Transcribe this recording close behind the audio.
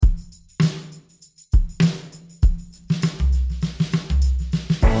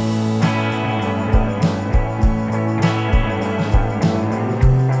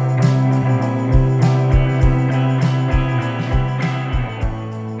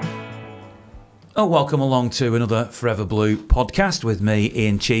Oh, welcome along to another Forever Blue podcast with me,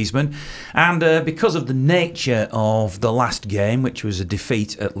 Ian Cheeseman. And because of the nature of the last game, which was a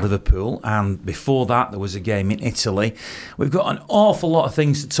defeat at Liverpool, and before that there was a game in Italy, we've got an awful lot of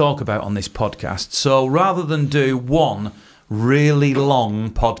things to talk about on this podcast. So rather than do one really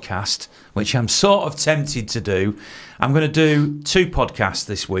long podcast, which I'm sort of tempted to do, I'm going to do two podcasts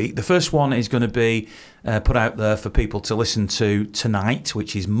this week. The first one is going to be put out there for people to listen to tonight,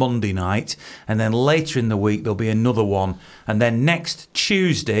 which is Monday night, and then later in the week there'll be another one, and then next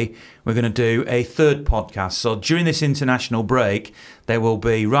Tuesday we're going to do a third podcast. So during this international break there will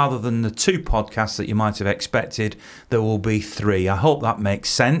be, rather than the two podcasts that you might have expected, there will be three. I hope that makes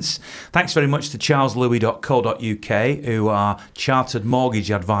sense. Thanks very much to charleslewis.co.uk, who are chartered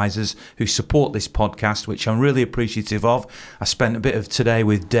mortgage advisors who support this podcast, which I'm really appreciative of. I spent a bit of today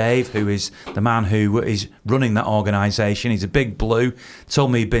with Dave, who is the man who is running that organisation. He's a big blue.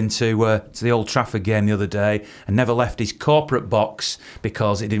 Told me he'd been to the Old Trafford game the other day and never left his corporate box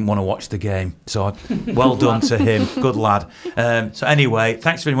because he didn't want to watch the game. So well done to him. Good lad. So anyway,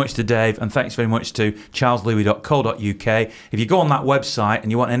 thanks very much to Dave, and thanks very much to charleslewis.co.uk. If you go on that website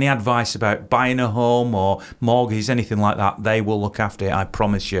and you want any advice about buying a home or mortgages, anything like that, they will look after it, I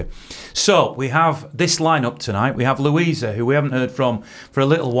promise you. So we have this lineup tonight. We have Louisa, who we haven't heard from for a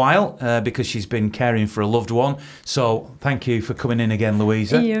little while because she's been caring for a loved one. So thank you for coming in again,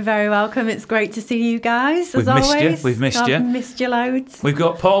 Louisa. You're very welcome. It's great to see you guys, We've as missed always. you. We've missed you. I've missed you loads. We've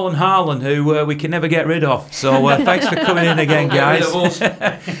got Paul and Harlan, who we can never get rid of. So thanks for coming in again, guys. and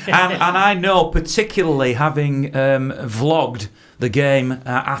I know, particularly having vlogged the game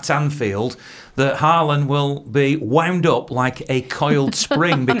at Anfield, that Harlan will be wound up like a coiled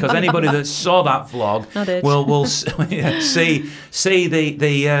spring, because anybody that saw that vlog will see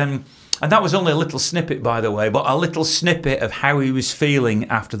the and that was only a little snippet, by the way, but a little snippet of how he was feeling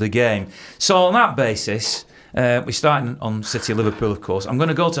after the game. So on that basis, we're starting on City Liverpool, of course. I'm going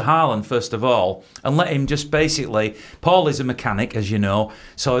to go to Harlan first of all and let him just basically, Paul is a mechanic, as you know,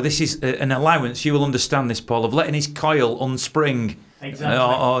 so this is an allowance, you will understand this, Paul, of letting his coil unspring. Exactly.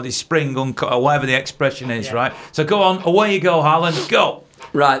 Or the spring, or whatever the expression is, yeah. Right? So go on, away you go, Harlan, go.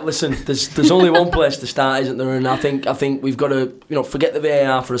 Right, listen, there's only one place to start, isn't there? And I think we've got to, forget the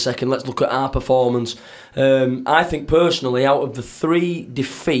VAR for a second. Let's look at our performance. I think personally, out of the three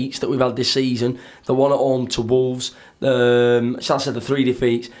defeats that we've had this season, the one at home to Wolves, the three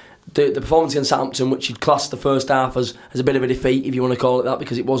defeats, the performance against Southampton, which you'd class the first half as a bit of a defeat, if you want to call it that,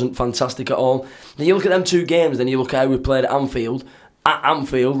 because it wasn't fantastic at all. Then you look at them two games, then you look at how we played at Anfield. At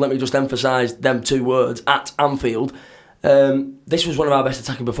Anfield, let me just emphasise them two words, at Anfield. This was one of our best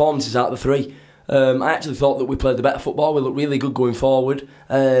attacking performances out of the three. I actually thought that we played the better football. We looked really good going forward.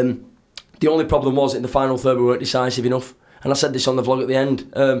 The only problem was in the final third we weren't decisive enough. And I said this on the vlog at the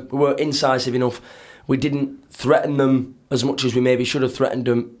end. We weren't incisive enough. We didn't threaten them as much as we maybe should have threatened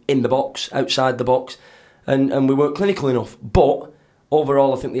them in the box, outside the box. And we weren't clinical enough. But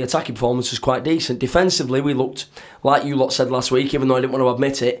overall, I think the attacking performance was quite decent. Defensively, we looked, like you lot said last week, even though I didn't want to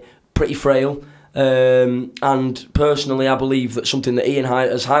admit it, pretty frail. And personally, I believe that something that Ian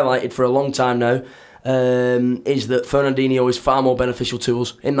has highlighted for a long time now is that Fernandinho is far more beneficial to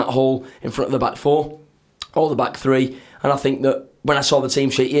us in that hole in front of the back four or the back three. And I think that when I saw the team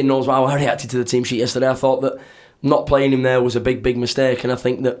sheet, Ian knows how I reacted to the team sheet yesterday. I thought that not playing him there was a big mistake, and I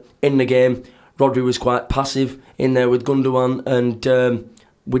think that in the game Rodri was quite passive in there with Gundogan, and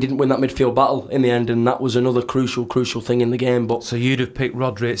we didn't win that midfield battle in the end, and that was another crucial thing in the game. But so you'd have picked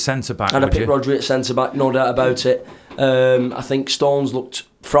Rodri at centre-back, and I picked Rodri at centre-back, no doubt about it. I think Stones looked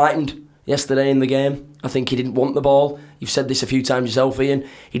frightened yesterday in the game. I think he didn't want the ball. You've said this a few times yourself, Ian.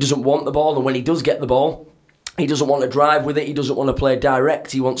 He doesn't want the ball, and when he does get the ball, he doesn't want to drive with it. He doesn't want to play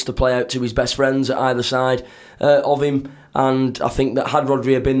direct. He wants to play out to his best friends at either side of him. And I think that had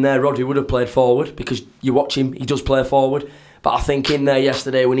Rodri been there, Rodri would have played forward, because you watch him, he does play forward. But I think in there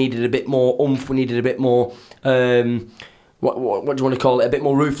yesterday we needed a bit more oomph, we needed a bit more, what do you want to call it, a bit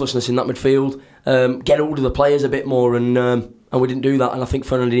more ruthlessness in that midfield, get hold of the players a bit more, and we didn't do that, and I think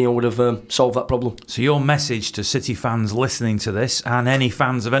Fernandinho would have solved that problem. So your message to City fans listening to this, and any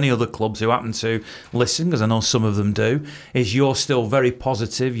fans of any other clubs who happen to listen, because I know some of them do, is you're still very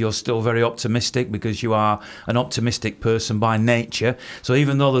positive, you're still very optimistic, because you are an optimistic person by nature. So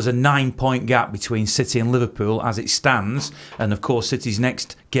even though there's a 9-point gap between City and Liverpool as it stands, and of course City's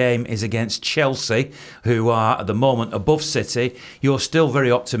next game is against Chelsea, who are at the moment above City, you're still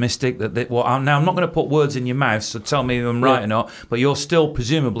very optimistic that now I'm not going to put words in your mouth, so tell me if I'm right or not, but you're still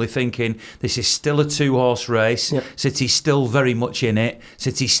presumably thinking this is still a two-horse race. Yep. City's still very much in it.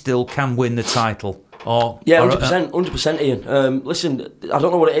 City still can win the title. Yeah, 100%, Ian. Listen, I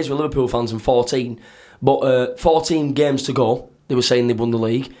don't know what it is with Liverpool fans and 14, but 14 games to go, they were saying they've won the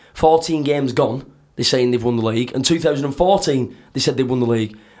league. 14 games gone, they're saying they've won the league. And 2014, they said they won the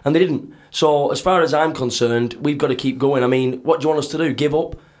league, and they didn't. So as far as I'm concerned, we've got to keep going. I mean, what do you want us to do? Give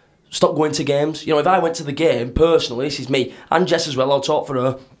up? Stop going to games? You know, if I went to the game, personally, this is me, and Jess as well, I'll talk for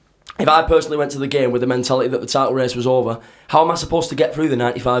her. If I personally went to the game with the mentality that the title race was over, how am I supposed to get through the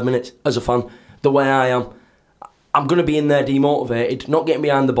 95 minutes as a fan the way I am? I'm going to be in there demotivated, not getting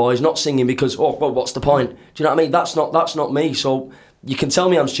behind the boys, not singing because, oh, well, what's the point? Do you know what I mean? That's not me. So you can tell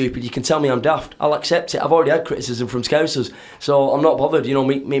me I'm stupid, you can tell me I'm daft. I'll accept it. I've already had criticism from Scousers, so I'm not bothered. You know,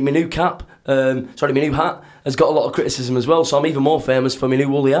 my new cap, my new hat has got a lot of criticism as well. So I'm even more famous for my new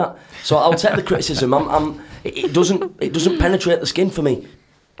woolly hat. So I'll take the criticism. It doesn't penetrate the skin for me.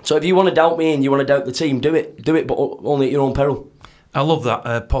 So if you want to doubt me and you want to doubt the team, do it, but only at your own peril. I love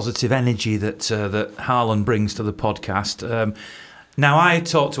that positive energy that Harlan brings to the podcast. Now, I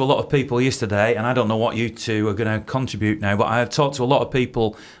talked to a lot of people yesterday, and I don't know what you two are going to contribute now, but I have talked to a lot of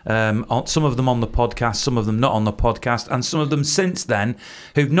people, some of them on the podcast, some of them not on the podcast, and some of them since then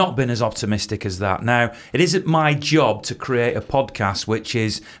who've not been as optimistic as that. Now, it isn't my job to create a podcast which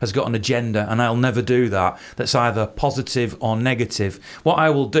has got an agenda, and I'll never do that, that's either positive or negative. What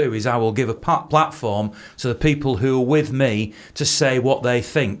I will do is I will give a platform to the people who are with me to say what they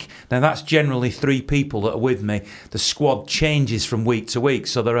think. Now, that's generally 3 people that are with me. The squad changes from week to week,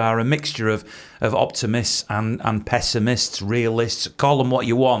 so there are a mixture of optimists and pessimists, realists, call them what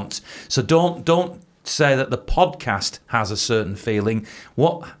you want. So don't say that the podcast has a certain feeling.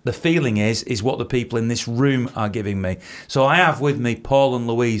 What the feeling is what the people in this room are giving me. So I have with me Paul and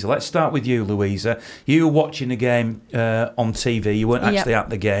Louisa. Let's start with you, Louisa. You were watching the game on TV. You weren't actually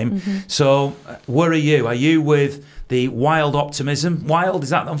at the game. Mm-hmm. So where are you? Are you with the wild optimism? Wild, is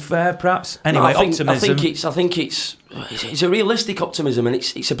that unfair, perhaps? Anyway, optimism. I think it's a realistic optimism, and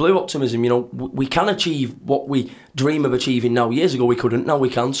it's a blue optimism. You know, we can achieve what we dream of achieving now. Years ago we couldn't, now we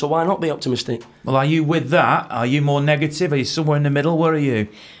can. So why not be optimistic? Well, are you with that? Are you more negative? Are you somewhere in the middle? Where are you?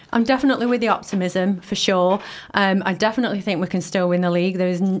 I'm definitely with the optimism, for sure. I definitely think we can still win the league. There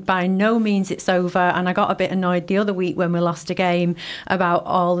is by no means it's over. And I got a bit annoyed the other week when we lost a game about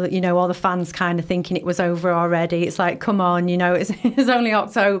all the fans kind of thinking it was over already. It's like, come on, it's only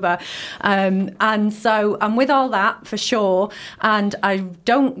October. And so I'm with all that, for sure. And I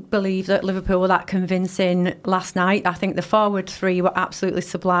don't believe that Liverpool were that convincing last night. I think the forward 3 were absolutely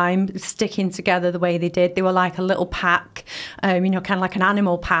sublime, sticking together the way they did. They were like a little pack, kind of like an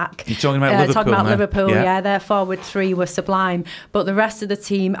animal pack. You're talking about Liverpool, talking about Liverpool, yeah. Their forward 3 were sublime. But the rest of the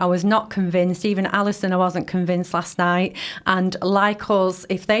team, I was not convinced. Even Alisson, I wasn't convinced last night. And like us,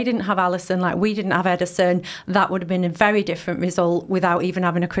 if they didn't have Alisson, like we didn't have Ederson, that would have been a very different result without even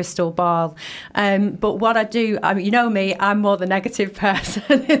having a crystal ball. But what I do, you know me, I'm more the negative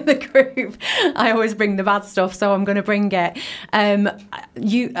person in the group. I always bring the bad stuff, so I'm going to bring it.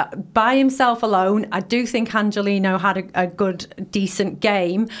 By himself alone, I do think Angelino had a good, decent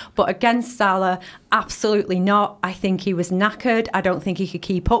game. But against Salah, absolutely not. I think he was knackered. I don't think he could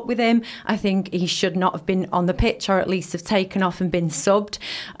keep up with him. I think he should not have been on the pitch, or at least have taken off and been subbed.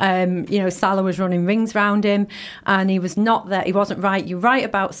 Salah was running rings round him and he was not there. He wasn't right. You're right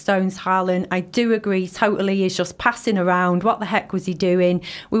about Stones, Haaland. I do agree totally. He's just passing around. What the heck was he doing?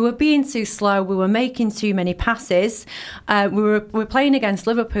 We were being too slow. We were making too many passes. We're playing against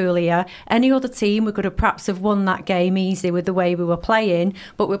Liverpool here. Any other team, we could have perhaps have won that game easy with the way we were playing.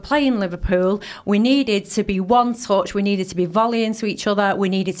 But we're playing Liverpool. We needed to be one touch. We needed to be volleying to each other. We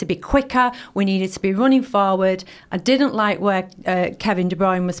needed to be quicker. We needed to be running forward. I didn't like where Kevin De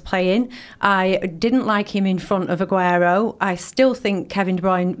Bruyne was playing. I didn't like him in front of Aguero. I still think Kevin De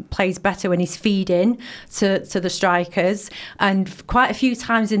Bruyne plays better when he's feeding to the strikers. And quite a few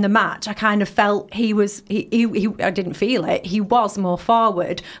times in the match, I kind of felt he I didn't feel it. He was more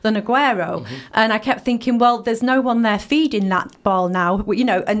forward than Aguero. Mm-hmm. And I kept thinking, well, there's no one there feeding that ball now.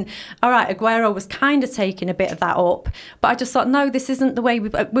 And all right, Aguero was kind of taking a bit of that up, but I just thought, no, this isn't the way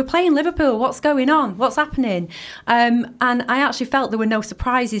we're playing Liverpool. What's going on? What's happening? And I actually felt there were no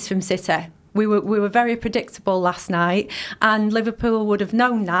surprises from City. We were very predictable last night, and Liverpool would have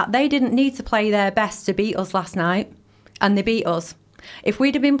known that. They didn't need to play their best to beat us last night, and they beat us. If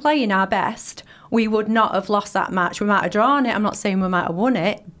we'd have been playing our best, we would not have lost that match. We might have drawn it. I'm not saying we might have won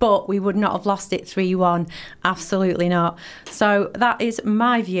it, but we would not have lost it 3-1. Absolutely not. So that is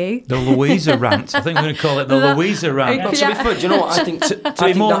my view. The Louisa rant. I think we're going to call it the Louisa rant. To be fair, do you know what? I think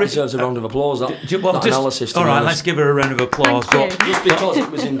that deserves a round of applause. That analysis. All right, let's give her a round of applause. Thank you. Just because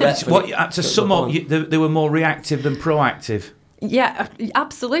it was in depth. To sum up, they were more reactive than proactive. Yeah,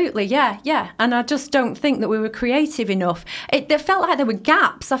 absolutely. Yeah. And I just don't think that we were creative enough. It felt like there were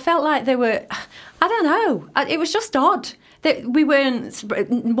gaps. I felt like there were, I don't know. It was just odd. That we weren't.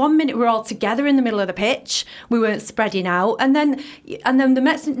 1 minute we were all together in the middle of the pitch. We weren't spreading out, and then the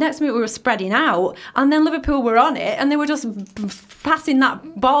next minute we were spreading out, and then Liverpool were on it, and they were just passing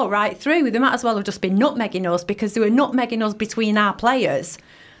that ball right through. They might as well have just been nutmegging us because they were nutmegging us between our players.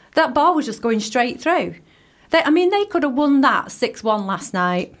 That ball was just going straight through. They could have won that 6-1 last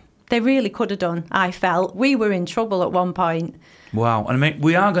night. They really could have done, I felt. We were in trouble at one point. Wow. And I mean,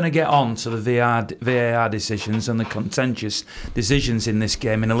 we are going to get on to the VAR decisions and the contentious decisions in this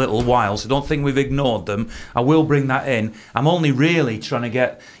game in a little while, so don't think we've ignored them. I will bring that in. I'm only really trying to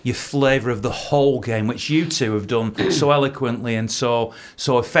get your flavour of the whole game, which you two have done so eloquently and so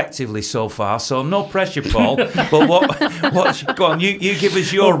effectively so far. So no pressure, Paul. But go on, you give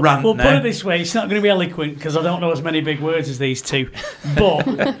us your rant Well, now. put it this way, it's not going to be eloquent because I don't know as many big words as these two. But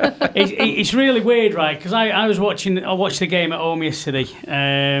it's really weird, right? Because I watched the game at home yesterday.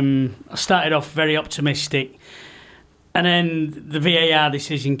 I started off very optimistic, and then the VAR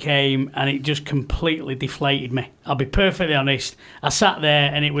decision came and it just completely deflated me. I'll be perfectly honest. I sat there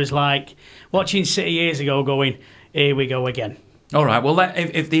and it was like watching City years ago going, here we go again. All right, well,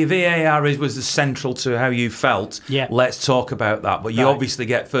 if the VAR was central to how you felt, let's talk about that. But you obviously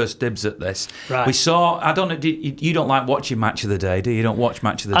get first dibs at this. Right. We saw, I don't know, you don't like watching Match of the Day, do you? You don't watch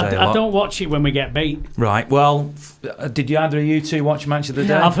Match of the Day a lot? I don't watch it when we get beat. Right, well, did either of you two watch Match of the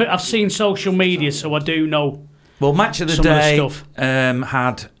Day? I've seen social media, so I do know. Well, Match of the Some Day of the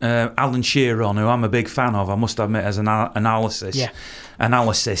had Alan Shearer on, who I'm a big fan of, I must admit, as an analyst.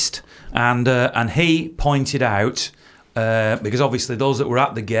 And he pointed out, because obviously those that were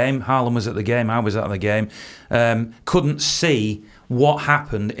at the game, Harlan was at the game, I was at the game, couldn't see what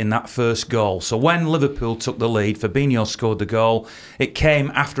happened in that first goal. So when Liverpool took the lead, Fabinho scored the goal. It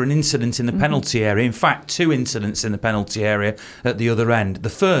came after an incident in the penalty area. In fact, two incidents in the penalty area at the other end. The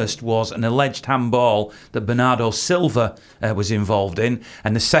first was an alleged handball that Bernardo Silva was involved in,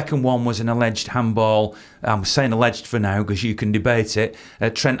 and the second one was an alleged handball, I'm saying alleged for now because you can debate it,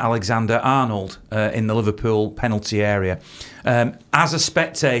 Trent Alexander-Arnold in the Liverpool penalty area. As a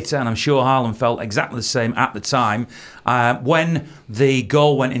spectator, and I'm sure Harlan felt exactly the same at the time, when the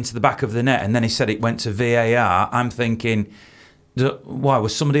goal went into the back of the net and then he said it went to VAR, I'm thinking, why,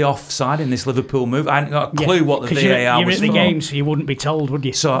 was somebody offside in this Liverpool move? I hadn't got a clue what the VAR was for. You're at the game, so you wouldn't be told, would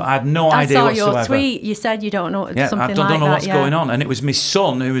you? So I had no idea whatsoever. I saw your tweet. You said you don't know something like that. I don't know what's going on. And it was my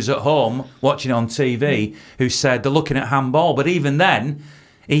son who was at home watching on TV who said they're looking at handball. But even then,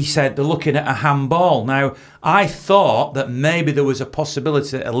 he said they're looking at a handball. Now, I thought that maybe there was a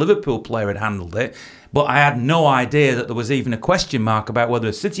possibility that a Liverpool player had handled it, but I had no idea that there was even a question mark about whether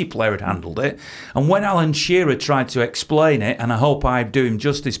a City player had handled it. And when Alan Shearer tried to explain it, and I hope I do him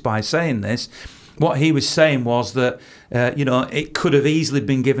justice by saying this, what he was saying was that, it could have easily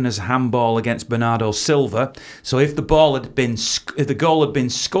been given as a handball against Bernardo Silva. So if the goal had been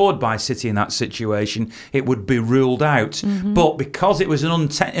scored by City in that situation, it would be ruled out. Mm-hmm. But because it was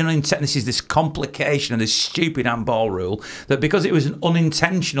this is this complication of this stupid handball rule, that because it was an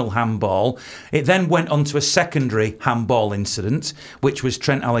unintentional handball, it then went on to a secondary handball incident, which was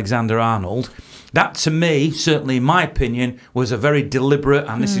Trent Alexander-Arnold. That, to me, certainly in my opinion, was a very deliberate,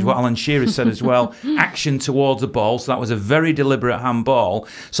 and this is what Alan Shearer said as well, action towards the ball. So that was a very deliberate handball.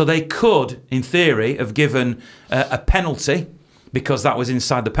 So they could, in theory, have given a penalty because that was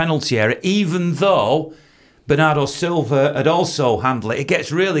inside the penalty area, even though Bernardo Silva had also handled it. It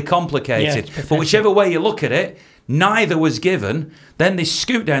gets really complicated. Yeah, but whichever way you look at it, neither was given. Then they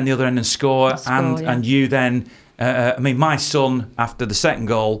scoot down the other end and score, and you then... my son, after the second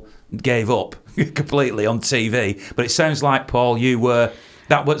goal, gave up completely on TV. But it sounds like, Paul,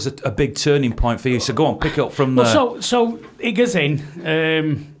 that was a big turning point for you. So go on, pick up from there. Well, so it goes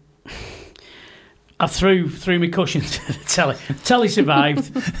in. I threw my cushion to the telly. Telly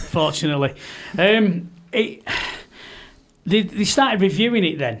survived, fortunately. They started reviewing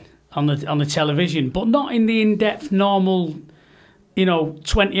it then on the television, but not in the in-depth normal,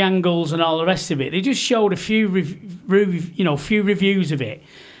 20 angles and all the rest of it. They just showed a few reviews of it,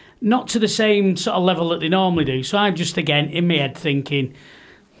 not to the same sort of level that they normally do. So I'm just, again, in my head thinking,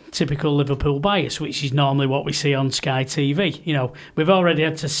 typical Liverpool bias, which is normally what we see on Sky TV. We've already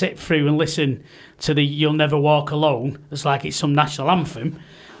had to sit through and listen to the "You'll Never Walk Alone" as like it's some national anthem.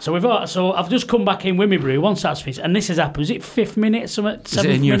 So I've just come back in with my brew once that's finished, and this has happened. Was it 5th minute? Is it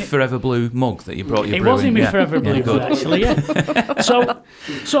in your Forever Blue mug that you brought your brew in? It was in my Forever Blue mug, actually, yeah. So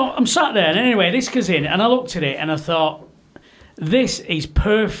I'm sat there, and anyway, this goes in, and I looked at it, and I thought, this is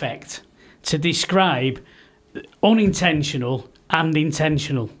perfect to describe unintentional, and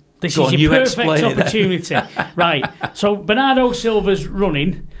intentional. This Go is on, your you perfect explain it then. opportunity. Right. So Bernardo Silva's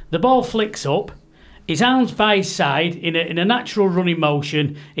running. The ball flicks up. His arms by his side in a natural running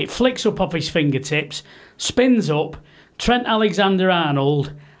motion. It flicks up off his fingertips, spins up. Trent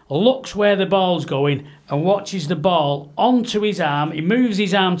Alexander-Arnold looks where the ball's going and watches the ball onto his arm. He moves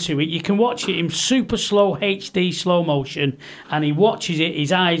his arm to it. You can watch it in super slow HD slow motion, and he watches it.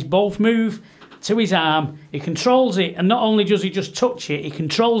 His eyes both move to his arm. He controls it, and not only does he just touch it, he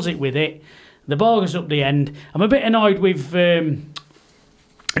controls it with it. The ball goes up the end. I'm a bit annoyed with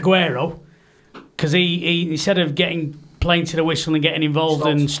Aguero, because he instead of playing to the whistle and getting involved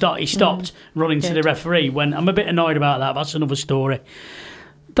he stopped running to the referee. When I'm a bit annoyed about that. That's another story.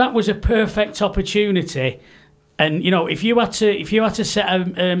 That was a perfect opportunity, and if you had to set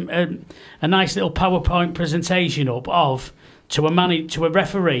a nice little PowerPoint presentation up to a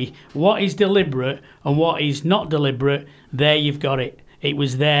referee what is deliberate and what is not deliberate, there you've got it. It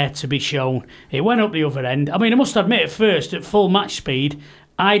was there to be shown. It went up the other end. I mean, I must admit, at first, at full match speed,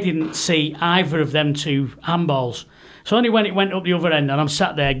 I didn't see either of them two handballs. So only when it went up the other end, and I'm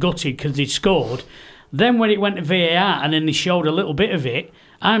sat there gutted because they'd scored, then when it went to VAR and then they showed a little bit of it,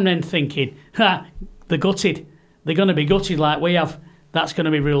 I'm then thinking, they're gutted. They're going to be gutted like we have. That's going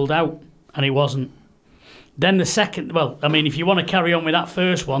to be ruled out. And it wasn't. Then the second, if you want to carry on with that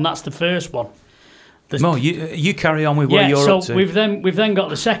first one, that's the first one. Mo, you carry on with what you're up to. So we've then got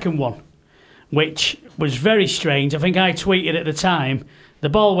the second one, which was very strange. I think I tweeted at the time, the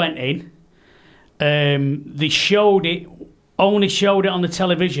ball went in. They only showed it on the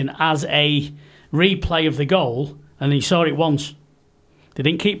television as a replay of the goal, and you saw it once. They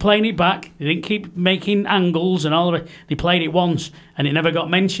didn't keep playing it back. They didn't keep making angles and all of it. They played it once, and it never got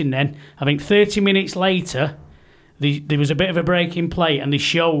mentioned then. I think 30 minutes later, there was a bit of a break in play, and they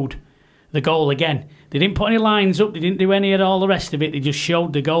showed the goal again. They didn't put any lines up. They didn't do any of all the rest of it. They just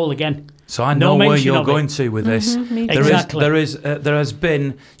showed the goal again. So I know where you're going to with this. Exactly. There has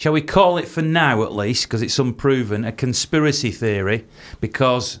been, shall we call it for now at least, because it's unproven, a conspiracy theory,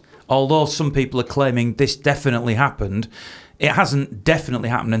 because although some people are claiming this definitely happened, it hasn't definitely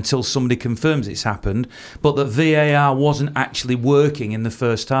happened until somebody confirms it's happened, but that VAR wasn't actually working in the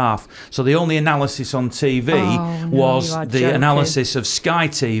first half. So the only analysis on TV was the analysis of Sky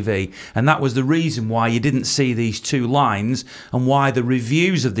TV, and that was the reason why you didn't see these two lines and why the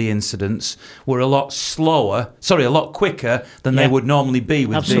reviews of the incidents were a lot quicker than they would normally be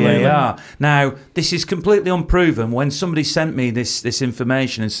with VAR. Now, this is completely unproven. When somebody sent me this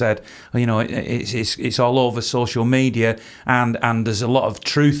information and said, it's all over social media, and there's a lot of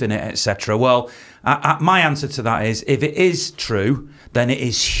truth in it, etc. Well, my answer to that is, if it is true, then it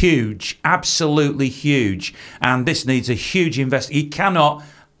is huge, absolutely huge, and this needs a huge investment. You cannot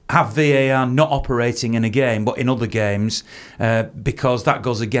have VAR not operating in a game, but in other games, because that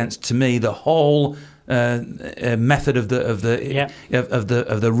goes against, to me, the whole method of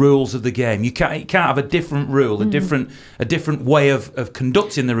the rules of the game. You can't have a different rule, a different way of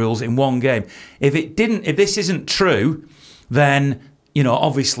conducting the rules in one game. If this isn't true, then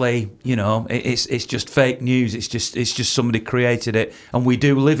obviously it's just fake news. It's just somebody created it, and we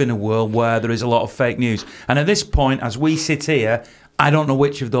do live in a world where there is a lot of fake news. And at this point, as we sit here, I don't know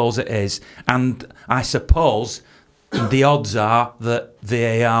which of those it is, and I suppose the odds are that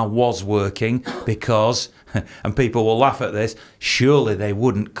VAR was working because, and people will laugh at this, surely they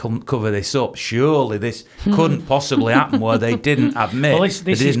wouldn't cover this up. Surely this couldn't possibly happen where they didn't admit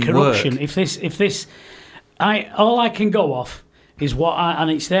this is corruption. Work. All I can go off is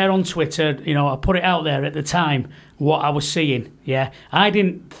and it's there on Twitter, I put it out there at the time, what I was seeing, yeah. I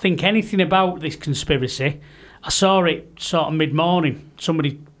didn't think anything about this conspiracy. I saw it sort of mid-morning,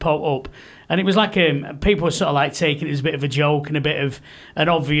 somebody put up, and it was like people were sort of like taking it as a bit of a joke and a bit of an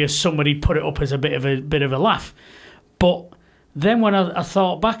obvious, somebody put it up as a bit of a laugh. But then when I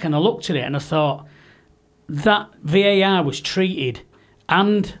thought back and I looked at it and I thought, that VAR was treated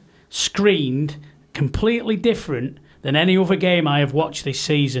and screened completely different than any other game I have watched this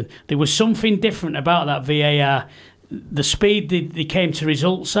season. There was something different about that VAR. The speed they came to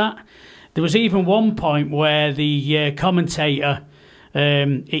results at. There was even one point where the commentator,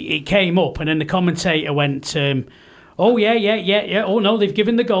 it came up, and then the commentator went, oh, yeah, oh, no, they've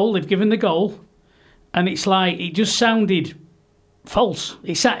given the goal. And it's like, it just sounded false.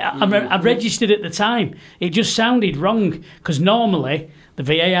 I registered at the time. It just sounded wrong, because normally the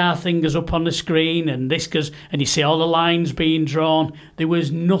VAR thing goes up on the screen and this goes, and you see all the lines being drawn. There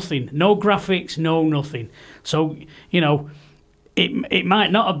was nothing, no graphics, no nothing. So, it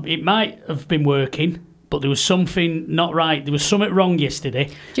might have been working, but there was something not right. There was something wrong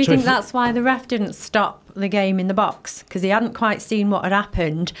yesterday. Do you think that's why the ref didn't stop the game in the box? Because he hadn't quite seen what had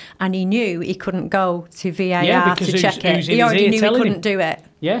happened, and he knew he couldn't go to VAR to check it. He already knew he couldn't do it.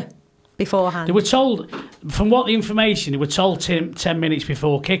 Yeah. Beforehand. They were told, from what the information, they were told 10 minutes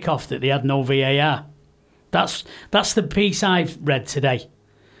before kick-off that they had no VAR. That's the piece I've read today,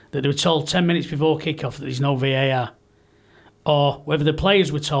 that they were told 10 minutes before kick-off that there's no VAR. Or whether the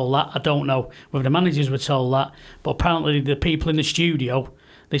players were told that, I don't know. Whether the managers were told that. But apparently the people in the studio,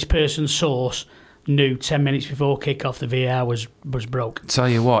 this person's source, knew 10 minutes before kick-off the VAR was broke. Tell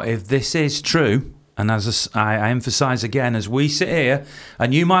you what, if this is true, and as I emphasise again, as we sit here,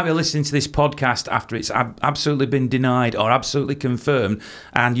 and you might be listening to this podcast after it's absolutely been denied or absolutely confirmed,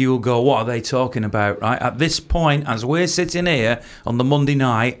 and you will go, what are they talking about, right? At this point, as we're sitting here on the Monday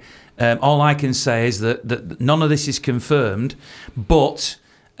night, all I can say is that none of this is confirmed, but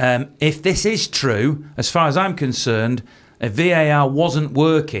if this is true, as far as I'm concerned, if VAR wasn't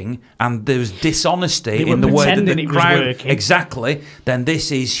working and there was dishonesty in the way that the crowd... Exactly, then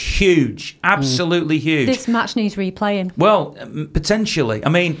this is huge, absolutely huge. This match needs replaying. Well, potentially. I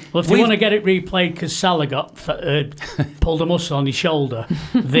mean... Well, if they want to get it replayed because Salah got pulled a muscle on his shoulder,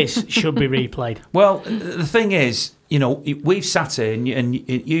 this should be replayed. Well, the thing is... You know, we've sat here, and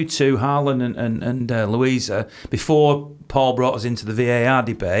you two, Harlan and Louisa, before Paul brought us into the VAR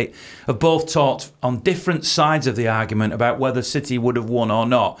debate, have both talked on different sides of the argument about whether City would have won or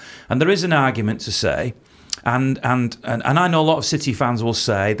not. And there is an argument to say, and I know a lot of City fans will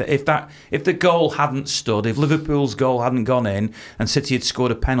say that if the goal hadn't stood, if Liverpool's goal hadn't gone in and City had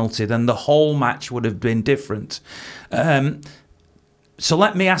scored a penalty, then the whole match would have been different. So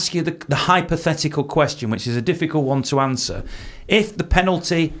let me ask you the hypothetical question, which is a difficult one to answer. If the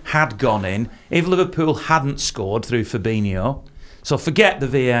penalty had gone in, if Liverpool hadn't scored through Fabinho, so forget the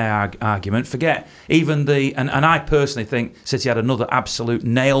VAR argument, forget even and I personally think City had another absolute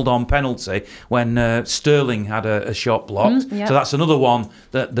nailed-on penalty when Sterling had a shot blocked. Yep. So that's another one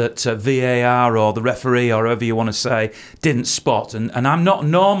that VAR or the referee or whoever you want to say didn't spot. And I'm not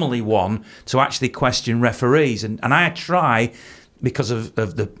normally one to actually question referees, and I try, because of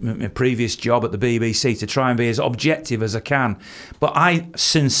my previous job at the BBC, to try and be as objective as I can. But I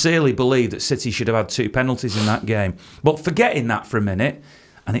sincerely believe that City should have had 2 penalties in that game. But forgetting that for a minute,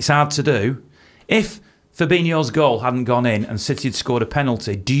 and it's hard to do, if Fabinho's goal hadn't gone in and City had scored a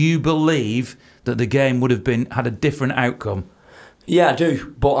penalty, do you believe that the game would have had a different outcome? Yeah, I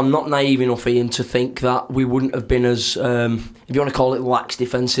do, but I'm not naive enough, Ian, to think that we wouldn't have been as, if you want to call it, lax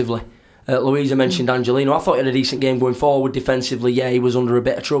defensively. Louisa mentioned Angelino. I thought he had a decent game going forward defensively. Yeah, he was under a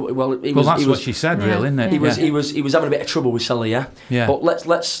bit of trouble. Well, that's what she said, really, isn't it? He was having a bit of trouble with Salah. Yeah. But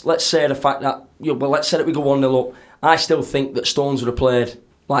let's say the fact that let's say that we go 1-0 up. I still think that Stones would have played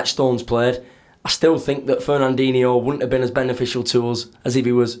like Stones played. I still think that Fernandinho wouldn't have been as beneficial to us as if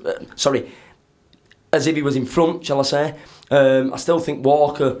he was. As if he was in front, shall I say? I still think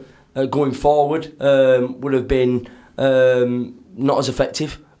Walker going forward would have been not as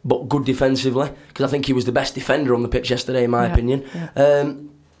effective, but good defensively, because I think he was the best defender on the pitch yesterday, in my opinion. Yeah.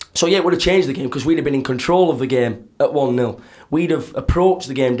 So it would have changed the game, because we'd have been in control of the game at 1-0. We'd have approached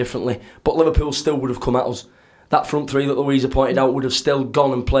the game differently, but Liverpool still would have come at us. That front three that Louisa pointed out would have still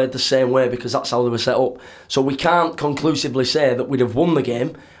gone and played the same way, because that's how they were set up. So we can't conclusively say that we'd have won the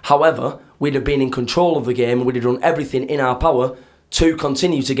game. However, we'd have been in control of the game, and we'd have done everything in our power to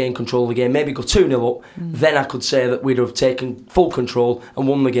continue to gain control of the game, maybe go 2-0 up, then I could say that we'd have taken full control and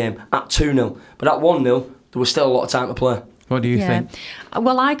won the game at 2-0. But at 1-0, there was still a lot of time to play. What do you think?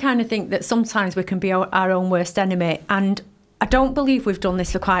 Well, I kind of think that sometimes we can be our own worst enemy, and I don't believe we've done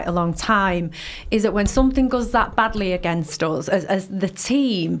this for quite a long time, is that when something goes that badly against us, as the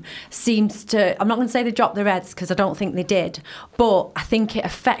team seems to, I'm not going to say they dropped their heads, because I don't think they did, but I think it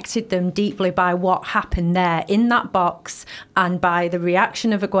affected them deeply by what happened there in that box, and by the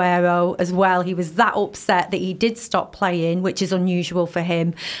reaction of Aguero as well. He was that upset that he did stop playing, which is unusual for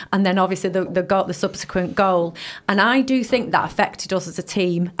him, and then obviously the subsequent goal. And I do think that affected us as a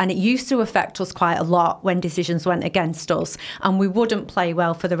team, and it used to affect us quite a lot when decisions went against us, and we wouldn't play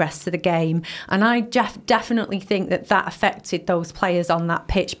well for the rest of the game. And I definitely think that affected those players on that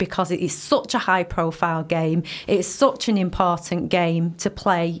pitch, because it is such a high-profile game. It's such an important game to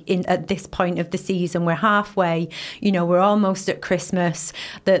play at this point of the season. We're halfway, we're almost at Christmas.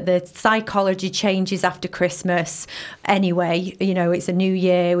 The psychology changes after Christmas anyway. It's a new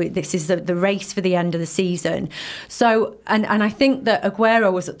year. This is the race for the end of the season. So, and I think that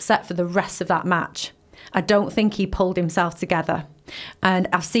Aguero was upset for the rest of that match. I don't think he pulled himself together. And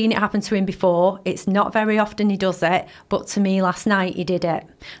I've seen it happen to him before. It's not very often he does it, but to me last night he did it.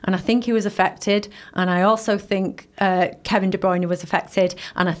 And I think he was affected. And I also think Kevin De Bruyne was affected.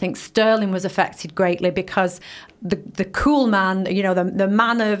 And I think Sterling was affected greatly because the cool man, you know, the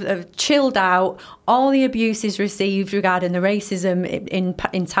man of chilled out, all the abuses received regarding the racism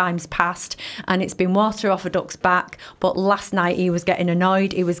in times past, and it's been water off a duck's back. But last night he was getting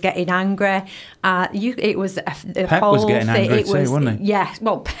annoyed, he was getting angry. It was a Pep whole was getting thing. angry too, wasn't he? Yeah,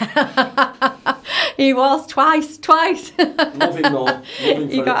 well, he was twice. Love him though.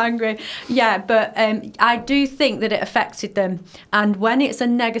 He got angry. Yeah, but I do think that it affected them, and when it's a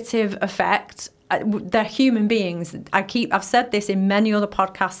negative effect, they're human beings. I've said this in many other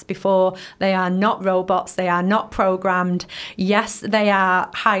podcasts before. They are not robots. They are not programmed. Yes, they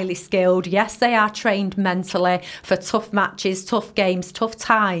are highly skilled. Yes, they are trained mentally for tough matches, tough games, tough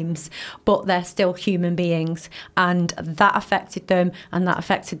times, but they're still human beings. And that affected them, and that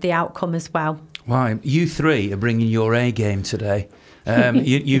affected the outcome as well. Wow, you three are bringing your A game today.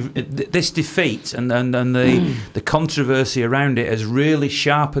 This defeat and the controversy around it has really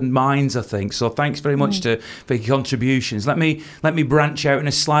sharpened minds, I think. So thanks very much for your contributions. Let me branch out in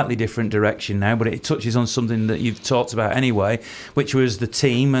a slightly different direction now, but it touches on something that you've talked about anyway, which was the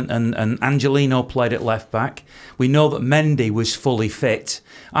team, and Angelino played at left back. We know that Mendy was fully fit.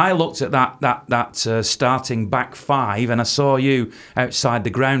 I looked at that starting back five, and I saw you outside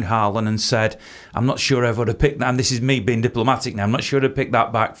the ground, Harlan, and said, I'm not sure I would have picked that, and this is me being diplomatic now, I'm not sure I'd have picked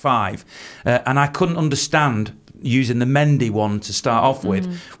that back five. And I couldn't understand, using the Mendy one to start off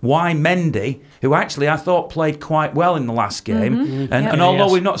with, why Mendy, who actually I thought played quite well in the last game, and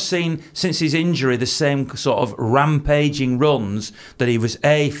although we've not seen since his injury the same sort of rampaging runs that he was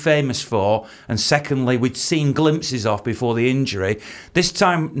famous for, and secondly we'd seen glimpses of before the injury, this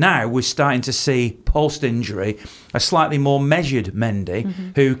time now we're starting to see post-injury a slightly more measured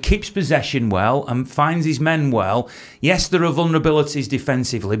Mendy, who keeps possession well and finds his men well. Yes, there are vulnerabilities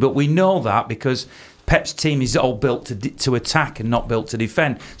defensively, but we know that because Pep's team is all built to attack and not built to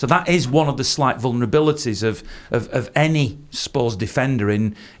defend. So that is one of the slight vulnerabilities of any Spurs defender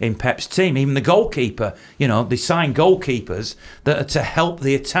in Pep's team. Even the goalkeeper, you know, they sign goalkeepers that are to help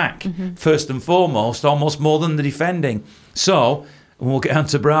the attack first and foremost, almost more than the defending. So we'll get on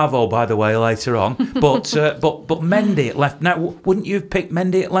to Bravo, by the way, later on. But Mendy at left. Now, wouldn't you have picked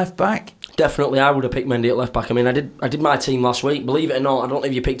Mendy at left back? Definitely, I would have picked Mendy at left back. I mean, I did my team last week. Believe it or not, I don't know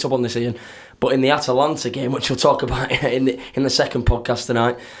if you picked up on this, Ian, but in the Atalanta game, which we'll talk about in the second podcast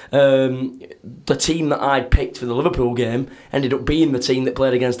tonight, the team that I'd picked for the Liverpool game ended up being the team that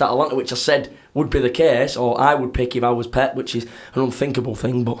played against Atalanta, which I said would be the case, or I would pick if I was Pep, which is an unthinkable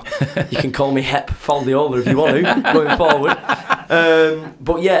thing, but you can call me Hep Faldiola if you want to, going forward.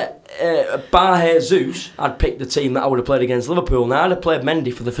 But yeah, bar Jesus, I'd picked the team that I would have played against Liverpool. Now, I'd have played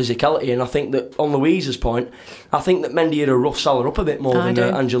Mendy for the physicality, and I think that, on Louise's point, I think that Mendy had a rough Salah up a bit more than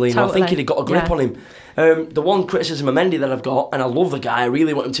Angelino. Totally. I think he'd have got a grip on him. The one criticism of Mendy that I've got, and I love the guy, I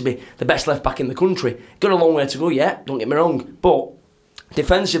really want him to be the best left back in the country. Got a long way to go yet, don't get me wrong, but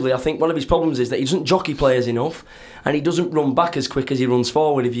defensively, I think one of his problems is that he doesn't jockey players enough, and he doesn't run back as quick as he runs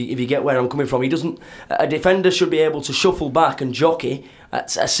forward. If you get where I'm coming from, he doesn't. A defender should be able to shuffle back and jockey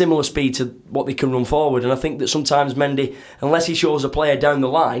at a similar speed to what they can run forward. And I think that sometimes Mendy, unless he shows a player down the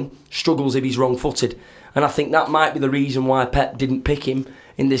line, struggles if he's wrong-footed. And I think that might be the reason why Pep didn't pick him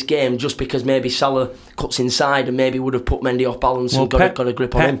in this game, just because maybe Salah cuts inside and maybe would have put Mendy off balance and got a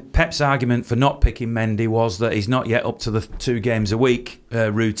grip on him. Pep's argument for not picking Mendy was that he's not yet up to the 2 games a week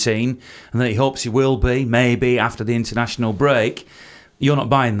routine, and that he hopes he will be, maybe, after the international break. You're not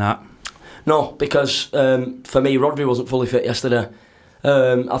buying that? No, because for me, Rodri wasn't fully fit yesterday.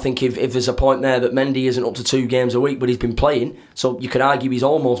 I think if there's a point there that Mendy isn't up to 2 games a week, but he's been playing, so you could argue he's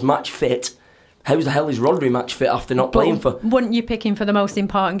almost match fit. How the hell is Rodri match fit after not playing for? Wouldn't you pick him for the most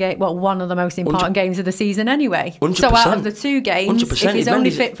important game? Well, one of the most important games of the season anyway. 100%. So out of the 2 games, 100%. If he's only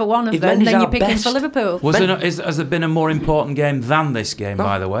fit for one of them, then you pick him for Liverpool. Has there been a more important game than this game,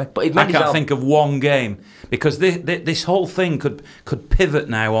 by the way? But I can't think of one game, because this whole thing could pivot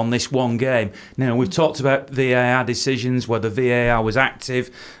now on this one game. Now, we've talked about VAR decisions, whether VAR was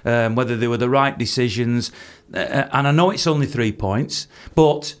active, whether they were the right decisions, and I know it's only 3 points,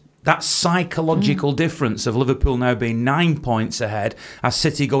 but that psychological difference of Liverpool now being 9 points ahead as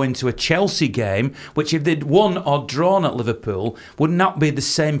City go into a Chelsea game, which if they'd won or drawn at Liverpool would not be the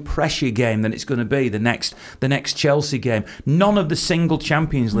same pressure game that it's going to be the next Chelsea game. None of the single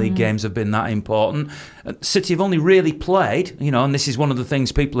Champions League games have been that important. City have only really played, and this is one of the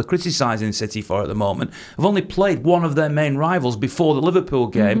things people are criticising City for at the moment, have only played one of their main rivals before the Liverpool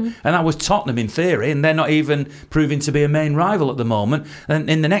game, and that was Tottenham in theory, and they're not even proving to be a main rival at the moment. And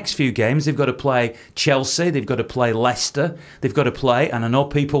in the next few games, they've got to play Chelsea, they've got to play Leicester, they've got to play, and I know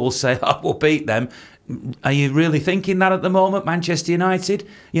people will say, we'll beat them. Are you really thinking that at the moment, Manchester United?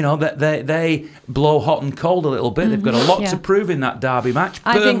 That they blow hot and cold a little bit. They've got a lot to prove in that derby match.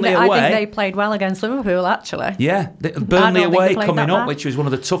 Burnley away. I think they played well against Liverpool, actually. Yeah, Burnley away coming up, which was one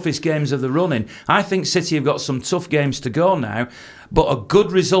of the toughest games of the run-in. I think City have got some tough games to go now, but a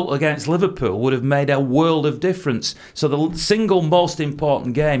good result against Liverpool would have made a world of difference. So the single most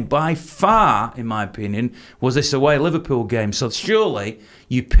important game by far, in my opinion, was this away Liverpool game. So surely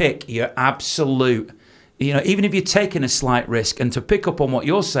you pick your absolute, even if you're taking a slight risk, and to pick up on what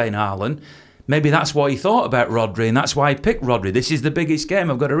you're saying, Harlan, maybe that's what he thought about Rodri, and that's why he picked Rodri. This is the biggest game,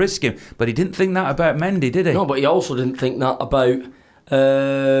 I've got to risk him. But he didn't think that about Mendy, did he? No, but he also didn't think that about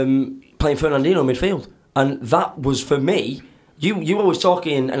playing Fernandinho midfield. And that was, for me, you always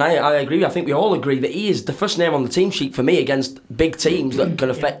talking, and I agree, I think we all agree that he is the first name on the team sheet for me against big teams that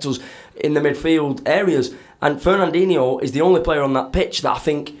can affect us in the midfield areas. And Fernandinho is the only player on that pitch that I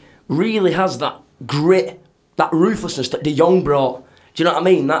think really has that grit, that ruthlessness that De Jong brought. Do you know what I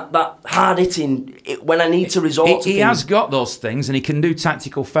mean? That hard hitting when I need to resort to things. He has got those things, and he can do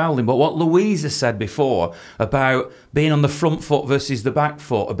tactical fouling. But what Louisa said before about being on the front foot versus the back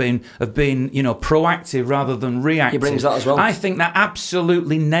foot, of being proactive rather than reactive. He brings that as well. I think that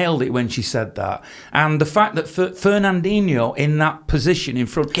absolutely nailed it when she said that. And the fact that Fernandinho in that position in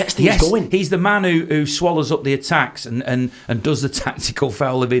front gets things going. He's the man who swallows up the attacks and does the tactical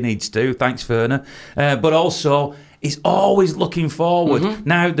foul if he needs to. Thanks, Ferner. But also, he's always looking forward.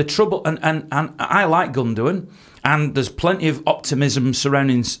 Now, the trouble, and I like Gundogan, and there's plenty of optimism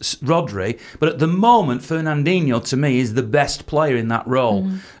surrounding Rodri, but at the moment, Fernandinho, to me, is the best player in that role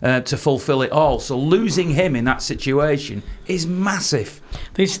to fulfil it all. So losing him in that situation is massive.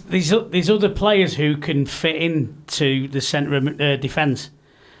 There's other players who can fit into the centre of defence.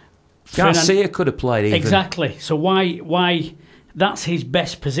 Garcia could have played even. Exactly. So why that's his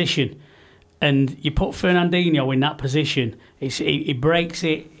best position. And you put Fernandinho in that position, he breaks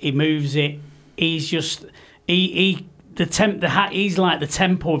it, he moves it. He's just he's like the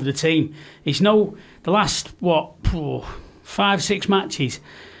tempo of the team. The last 5-6 matches,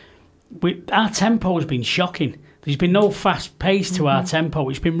 our tempo has been shocking. There's been no fast pace to our tempo.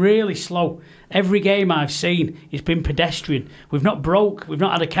 It's been really slow. Every game I've seen, it's been pedestrian. We've not broke. We've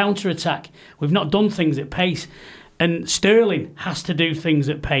not had a counter attack. We've not done things at pace. And Sterling has to do things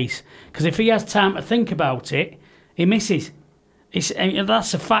at pace, because if he has time to think about it, he misses.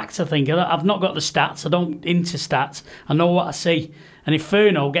 That's a fact, I think. I've not got the stats. I don't into stats. I know what I see. And if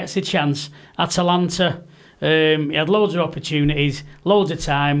Furno gets a chance, Atalanta, he had loads of opportunities, loads of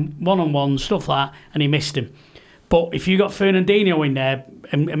time, one-on-one, stuff like that, and he missed him. But if you got Fernandinho in there,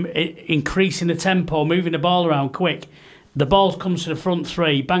 and increasing the tempo, moving the ball around quick, the ball comes to the front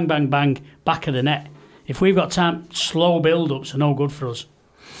three, bang, bang, bang, back of the net. If we've got time, slow build-ups are no good for us.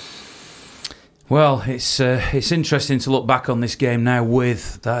 Well, it's interesting to look back on this game now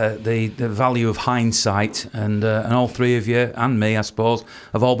with the value of hindsight, and all three of you and me, I suppose,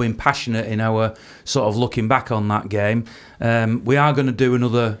 have all been passionate in our sort of looking back on that game. We are going to do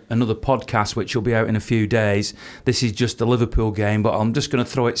another podcast, which will be out in a few days. This is just the Liverpool game, but I'm just going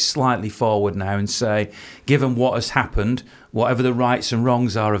to throw it slightly forward now and say, given what has happened, whatever the rights and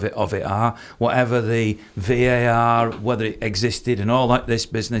wrongs are of it are, whatever the VAR, whether it existed and all that this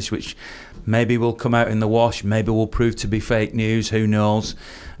business, which maybe will come out in the wash, maybe will prove to be fake news, who knows.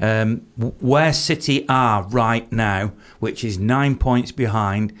 Where City are right now, which is 9 points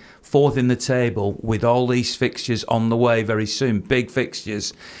behind, fourth in the table, with all these fixtures on the way very soon, big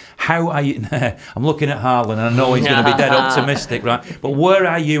fixtures. How are you? I'm looking at Harlan, and I know he's going to be dead optimistic, right? But where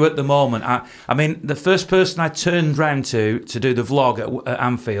are you at the moment? I mean, the first person I turned round to do the vlog at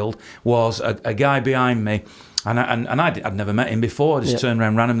Anfield was a guy behind me, And I'd never met him before. I just turned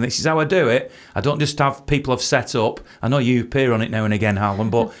around randomly. This is how I do it. I don't just have people I've set up. I know you appear on it now and again, Harlan,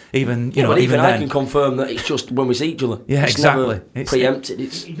 but even even I then, can confirm that it's just when we see each other. Yeah, it's exactly. Never preempted.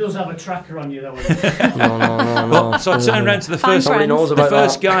 He does have a tracker on you, though. No. Well, so I turn around to the Fine first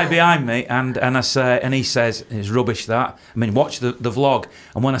friends. guy behind me, and I say, and he says, "It's rubbish that." I mean, watch the vlog.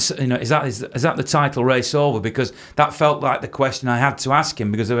 And when I say, is that the title race over? Because that felt like the question I had to ask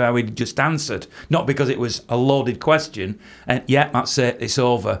him because of how he just answered, not because it was a loaded question. And that's it. It's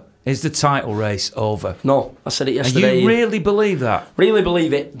over. Is the title race over? No, I said it yesterday. You really believe that? Really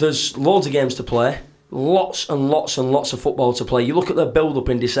believe it. There's loads of games to play. Lots and lots and lots of football to play. You look at the build-up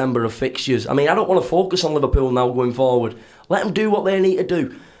in December of fixtures. I mean, I don't want to focus on Liverpool now going forward. Let them do what they need to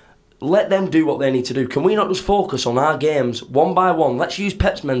do. Let them do what they need to do. Can we not just focus on our games one by one? Let's use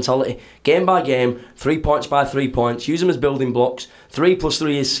Pep's mentality. Game by game, 3 points by 3 points. Use them as building blocks. 3 +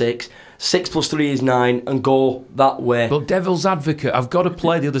 3 is 6. 6 + 3 is 9, and go that way. Well, devil's advocate, I've got to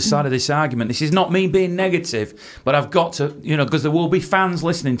play the other side of this argument. This is not me being negative, but I've got to, because there will be fans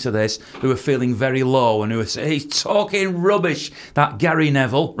listening to this who are feeling very low and who are saying, he's talking rubbish, that Gary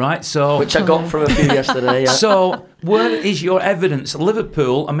Neville, right? So, which I got from a few yesterday, yeah. So, where is your evidence?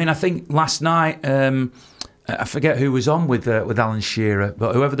 Liverpool, I mean, I think last night, I forget who was on with Alan Shearer,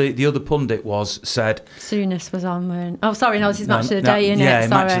 but whoever the other pundit was said... Souness was on when... Oh, sorry, no, this is Match of the Day, isn't yeah, it?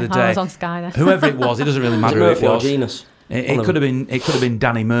 Sorry, Match of the Day. I was on Sky there. Whoever it was, it doesn't really matter who it was. Genus? It could have been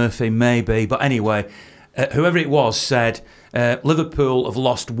Danny Murphy, maybe. But anyway, whoever it was said Liverpool have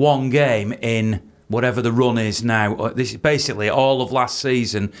lost one game in whatever the run is now. This is basically all of last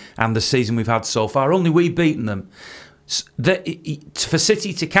season and the season we've had so far. Only we've beaten them. For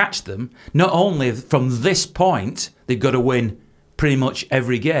City to catch them, not only from this point, they've got to win pretty much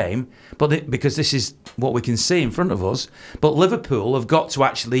every game, but because this is what we can see in front of us, but Liverpool have got to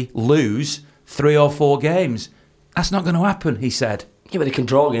actually lose 3 or 4 games. That's not going to happen, he said. Yeah, but they can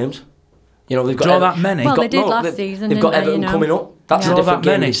draw games. They've got draw that many. Well, they did last season. They've got Everton coming up. That's a different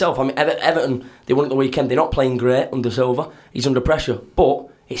game itself. I mean, Everton, they won at the weekend. They're not playing great under Silva. He's under pressure, but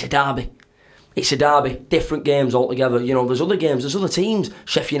it's a derby. It's a derby, different games altogether. There's other games, there's other teams,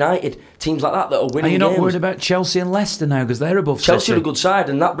 Sheffield United, teams like that are winning games. Are you not worried about Chelsea and Leicester now because they're above Chelsea City? are a good side,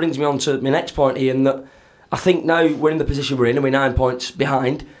 and that brings me on to my next point, Ian, that I think now we're in the position we're in and we're 9 points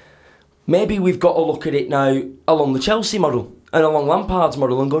behind. Maybe we've got to look at it now along the Chelsea model and along Lampard's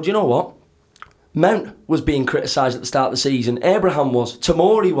model and go, do you know what? Mount was being criticised at the start of the season, Abraham was,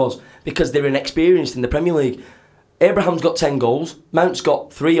 Tomori was, because they're inexperienced in the Premier League. Abraham's got 10 goals, Mount's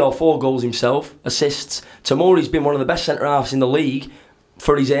got 3 or 4 goals himself, assists. Tomori's been one of the best centre-halves in the league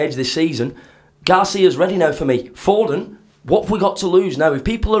for his age this season. Garcia's ready now for me. Foden, what have we got to lose now? If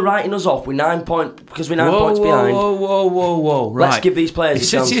people are writing us off, we're 9 points behind. Whoa. Right. Let's give these players a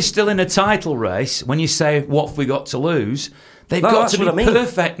chance. City is still in a title race. When you say, what have we got to lose? They've got to be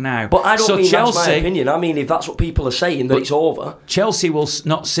perfect now. But I don't mean Chelsea, that's my opinion. I mean, if that's what people are saying, that it's over. Chelsea will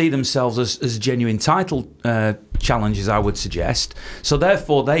not see themselves as genuine title challengers, I would suggest. So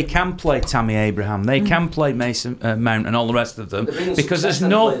therefore, they can play Tammy Abraham, they can play Mason Mount and all the rest of them because there's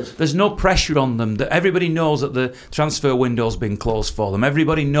no pressure on them. That everybody knows that the transfer window's been closed for them.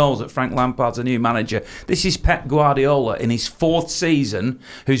 Everybody knows that Frank Lampard's a new manager. This is Pep Guardiola in his 4th season,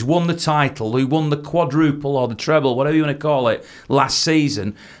 who's won the title, who won the quadruple or the treble, whatever you want to call it, last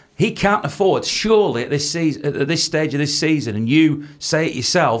season. He can't afford, surely, at this stage of this season, and you say it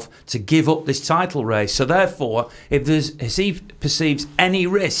yourself, to give up this title race. So therefore, if he perceives any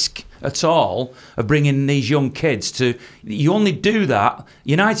risk at all of bringing these young kids to, you only do that.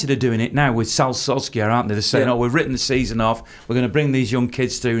 United are doing it now with Sal Solskjaer, aren't they? They're saying, we've written the season off, we're going to bring these young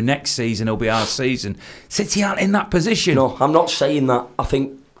kids through, next season it'll be our season. City aren't in that position. No, I'm not saying that. I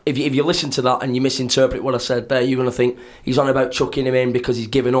think if you listen to that and you misinterpret what I said there, you're going to think he's on about chucking him in because he's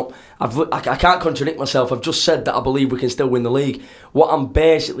given up. I can't contradict myself. I've just said that I believe we can still win the league. What I'm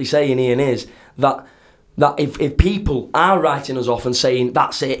basically saying, Ian, is that if people are writing us off and saying,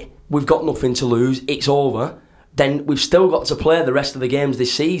 that's it, we've got nothing to lose, it's over, then we've still got to play the rest of the games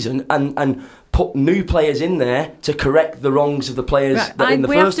this season and put new players in there to correct the wrongs of the players that are in the first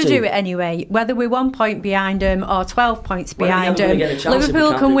team. We have to do it anyway, whether we're 1 point behind them or 12 points behind them.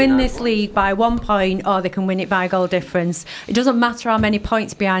 Liverpool can win this league by 1 point or they can win it by a goal difference. It doesn't matter how many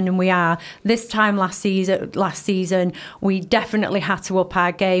points behind them we are. This time last season, we definitely had to up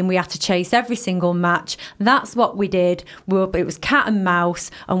our game. We had to chase every single match. That's what we did. It was cat and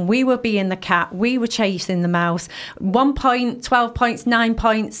mouse, and we were being the cat. We were chasing the mouse. 1 point, 12 points, 9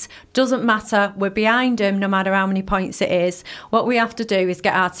 points, doesn't matter. together. We're behind him no matter how many points it is. What we have to do is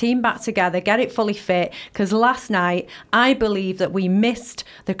get our team back together, get it fully fit, because last night I believe that we missed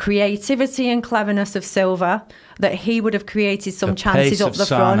the creativity and cleverness of Silva, that he would have created some chances up the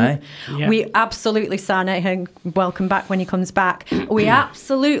front. Yeah. We absolutely, Sane, and welcome back when he comes back, we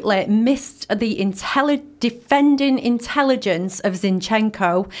absolutely missed the defending intelligence of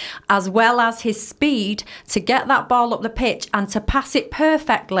Zinchenko, as well as his speed to get that ball up the pitch and to pass it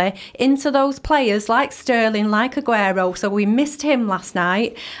perfectly into those players like Sterling, like Aguero. So we missed him last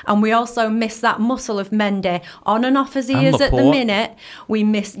night, and we also missed that muscle of Mendy on and off as he is at the minute. We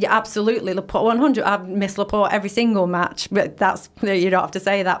missed, absolutely, Laporte 100. I've missed Laporte every single match, but you don't have to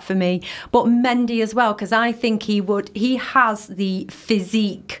say that for me. But Mendy as well, because I think he has the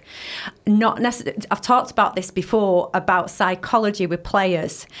physique. Not necessarily. I've talked about this before, about psychology with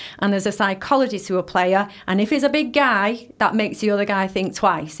players, and there's a psychology to a player, and if he's a big guy, that makes the other guy think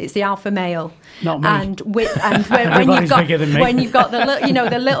twice. It's the alpha male. Not me. And when you've got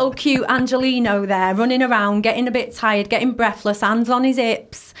the little cute Angelino there running around, getting a bit tired, getting breathless, hands on his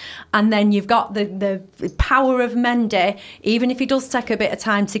hips, and then you've got the power of Mendy, even if he does take a bit of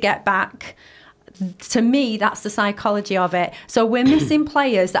time to get back. To me, that's the psychology of it. So we're missing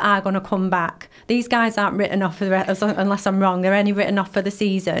players that are going to come back. These guys aren't written off unless I'm wrong. They're only written off for the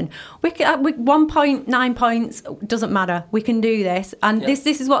season. We 1 point, 9 points, doesn't matter. We can do this, and this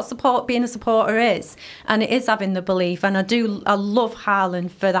is what being a supporter is, and it is having the belief. And I love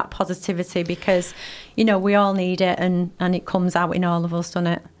Haaland for that positivity, because we all need it, and it comes out in all of us, doesn't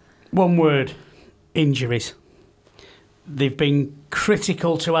it? One word: injuries. They've been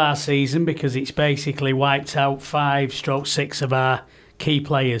critical to our season because it's basically wiped out 5/6 of our key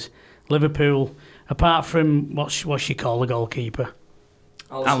players. Liverpool, apart from what's she called, the goalkeeper?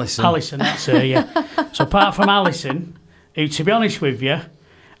 Alisson, that's her, yeah. So apart from Alisson, who, to be honest with you,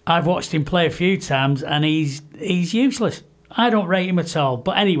 I've watched him play a few times and he's useless. I don't rate him at all.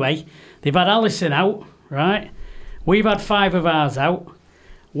 But anyway, they've had Alisson out, right? We've had 5 of ours out.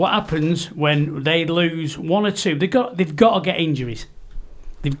 What happens when they lose 1 or 2? They've got to get injuries.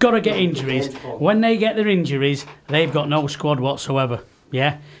 They've got to get injuries. When they get their injuries, they've got no squad whatsoever.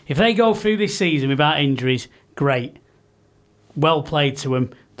 Yeah? If they go through this season without injuries, great. Well played to them.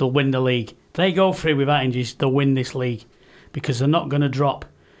 They'll win the league. If they go through without injuries, they'll win this league, because they're not going to drop.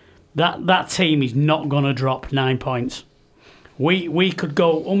 That team is not going to drop 9 points. We could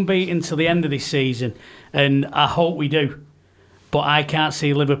go unbeaten till the end of this season, and I hope we do. But I can't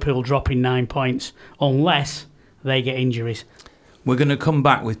see Liverpool dropping 9 points unless they get injuries. We're going to come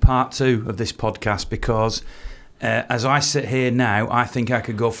back with part 2 of this podcast, because as I sit here now, I think I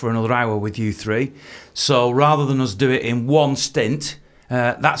could go for another hour with you 3. So rather than us do it in one stint,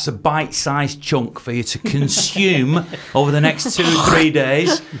 that's a bite-sized chunk for you to consume over the next 2 or 3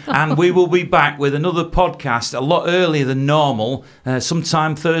 days. And we will be back with another podcast a lot earlier than normal,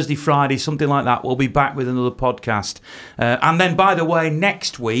 sometime Thursday, Friday, something like that. We'll be back with another podcast. And then, by the way,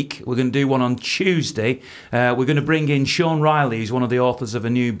 next week, we're going to do one on Tuesday. We're going to bring in Sean Riley, who's one of the authors of a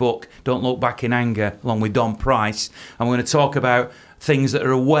new book, Don't Look Back in Anger, along with Don Price. And we're going to talk about things that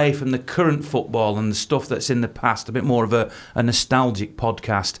are away from the current football and the stuff that's in the past, a bit more of a nostalgic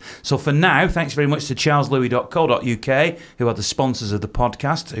podcast. So for now, thanks very much to charleslouis.co.uk, who are the sponsors of the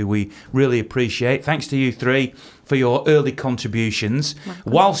podcast, who we really appreciate. Thanks to you 3 for your early contributions.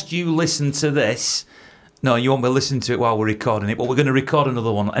 Whilst you listen to this, no, you won't be listening to it while we're recording it, but we're going to record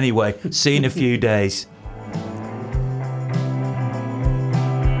another one anyway. See you in a few days.